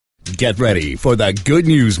get ready for the Good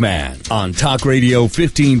News Man on Talk Radio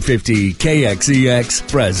 1550 KXEX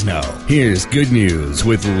Fresno. Here's Good News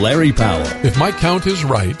with Larry Powell. If my count is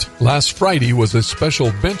right, last Friday was a special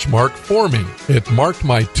benchmark for me. It marked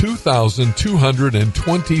my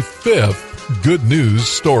 2,225th Good News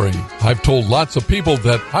story. I've told lots of people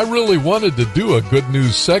that I really wanted to do a Good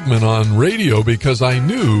News segment on radio because I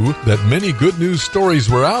knew that many good news stories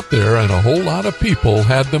were out there and a whole lot of people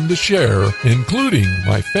had them to share, including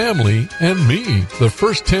my family and me. The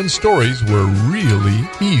first 10 stories were really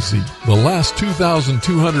easy. The last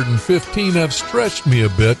 2,215 have stretched me a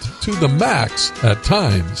bit to the max at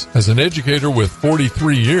times. As an educator with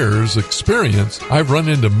 43 years experience, I've run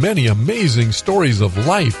into many amazing stories of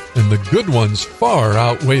life, and the good ones far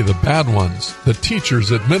outweigh the bad ones. The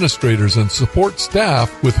teachers, administrators, and support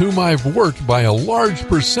staff with whom I've worked by a large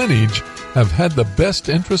percentage have had the best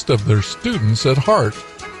interest of their students at heart.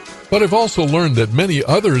 But I've also learned that many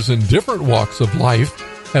others in different walks of life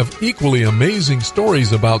have equally amazing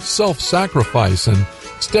stories about self-sacrifice and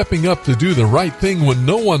stepping up to do the right thing when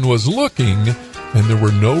no one was looking and there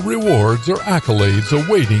were no rewards or accolades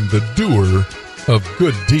awaiting the doer of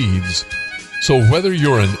good deeds. So whether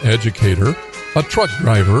you're an educator, a truck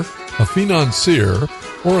driver, a financier,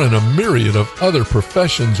 or in a myriad of other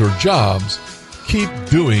professions or jobs, keep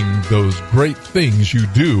doing those great things you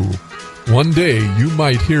do. One day you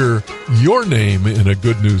might hear your name in a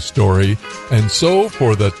good news story, and so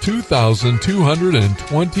for the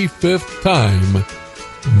 2,225th time.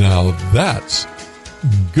 Now that's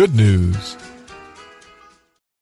good news.